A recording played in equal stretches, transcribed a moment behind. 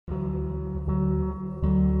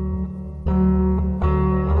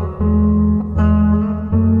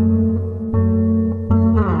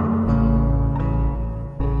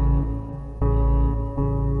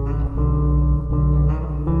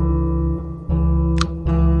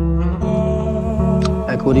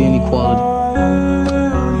equity and equality.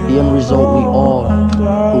 The end result we all,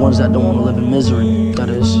 the ones that don't want to live in misery, that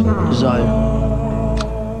is, desire.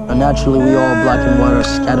 Now naturally we all, black and white, are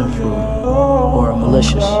scattered through or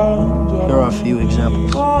malicious. Here are a few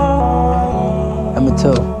examples. Emmett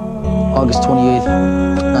Till, August 28th,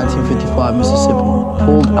 1955, Mississippi,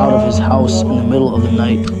 pulled out of his house in the middle of the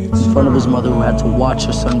night in front of his mother, who had to watch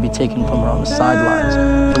her son be taken from her on the sidelines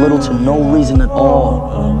for little to no reason at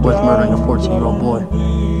all worth murdering a 14-year-old boy.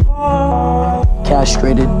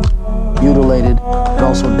 Castrated, mutilated, but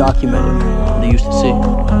also documented, they used to see.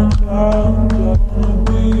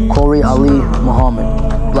 Corey Ali Muhammad,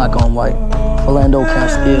 black on white. Philando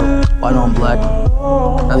Castile, white on black.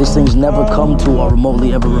 Now these things never come to or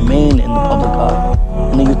remotely ever remain in the public eye,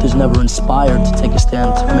 and the youth is never inspired to take a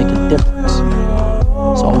stand to make a difference.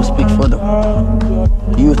 So I will speak for them.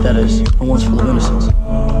 The youth, that is, the ones full of innocence.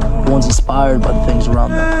 The ones inspired by the things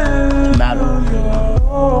around them to matter.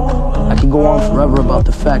 I could go on forever about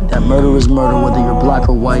the fact that murder is murder, whether you're black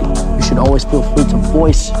or white. You should always feel free to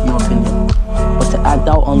voice your opinion. But to act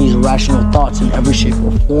out on these irrational thoughts in every shape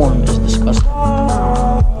or form is disgusting.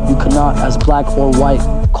 You cannot, as black or white,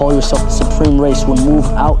 call yourself the supreme race when moved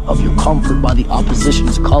out of your comfort by the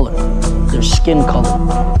opposition's color, their skin color.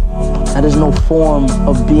 That is no form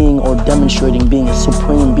of being or demonstrating being a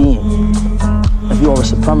supreme being. If you are a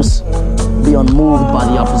supremacist, be unmoved by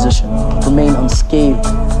the opposition. Remain unscathed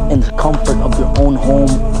in the comfort of your own home,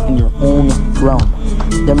 in your own realm.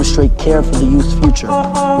 Demonstrate care for the youth's future,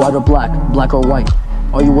 white or black, black or white.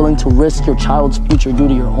 Are you willing to risk your child's future due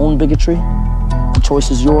to your own bigotry? The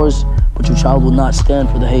choice is yours, but your child will not stand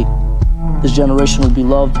for the hate. This generation will be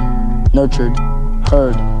loved, nurtured,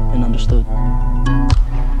 heard, and understood.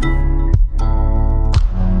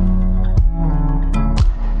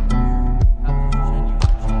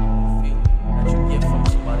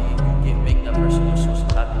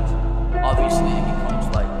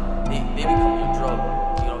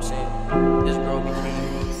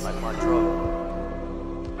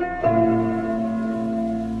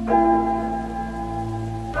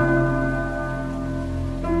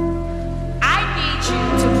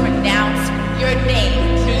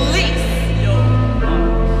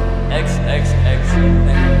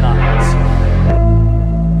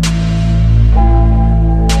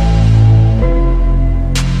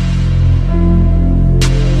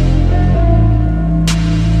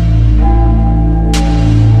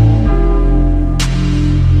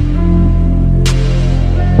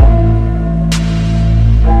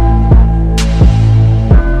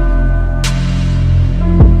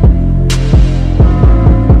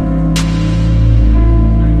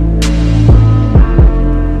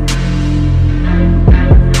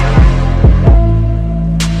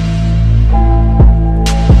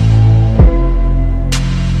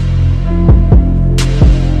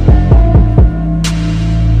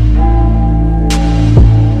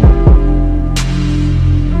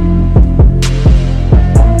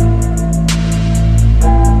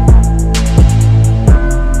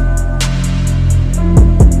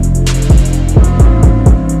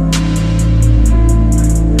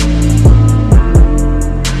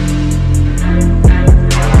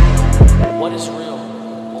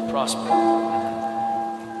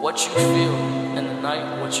 What you feel in the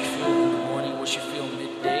night, what you feel in the morning, what you feel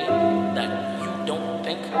midday, that you don't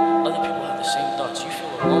think other people have the same thoughts. You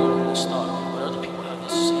feel alone in this thought, but other people have the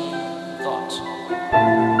same thoughts.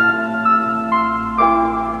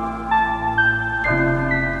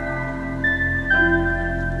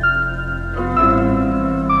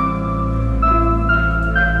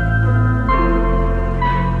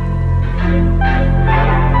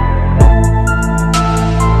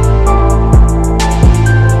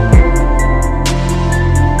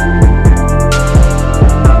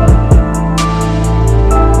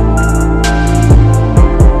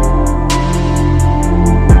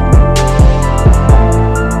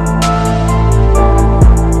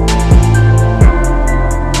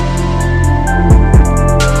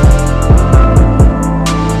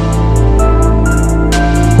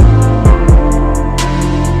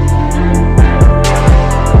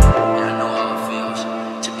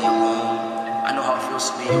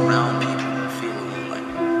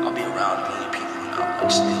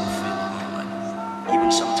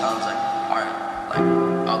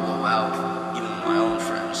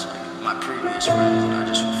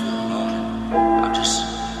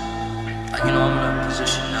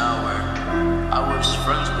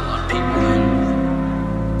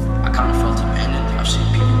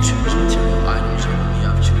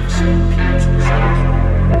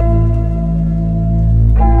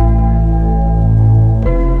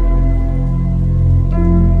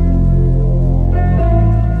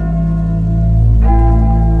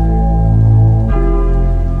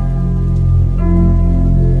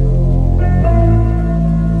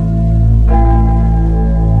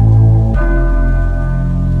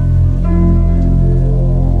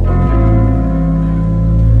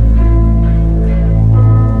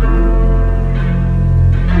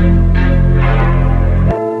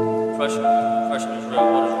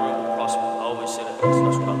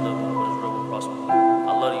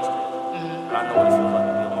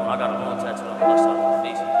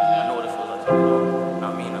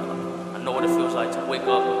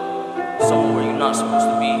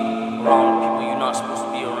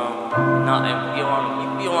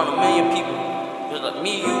 around a million people. Just like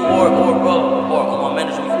me, you, or my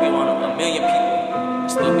manager, we could be around a million people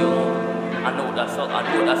and still be alone. I know what that felt. I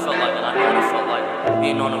knew what that felt like, and I know what it felt like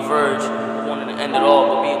being on the verge of wanting to end it all,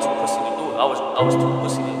 but being too pussy to do it. I was too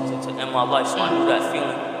pussy to end my life, so I knew that feeling,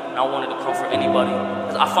 and I wanted to comfort anybody.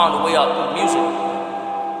 Because I found a way out through music.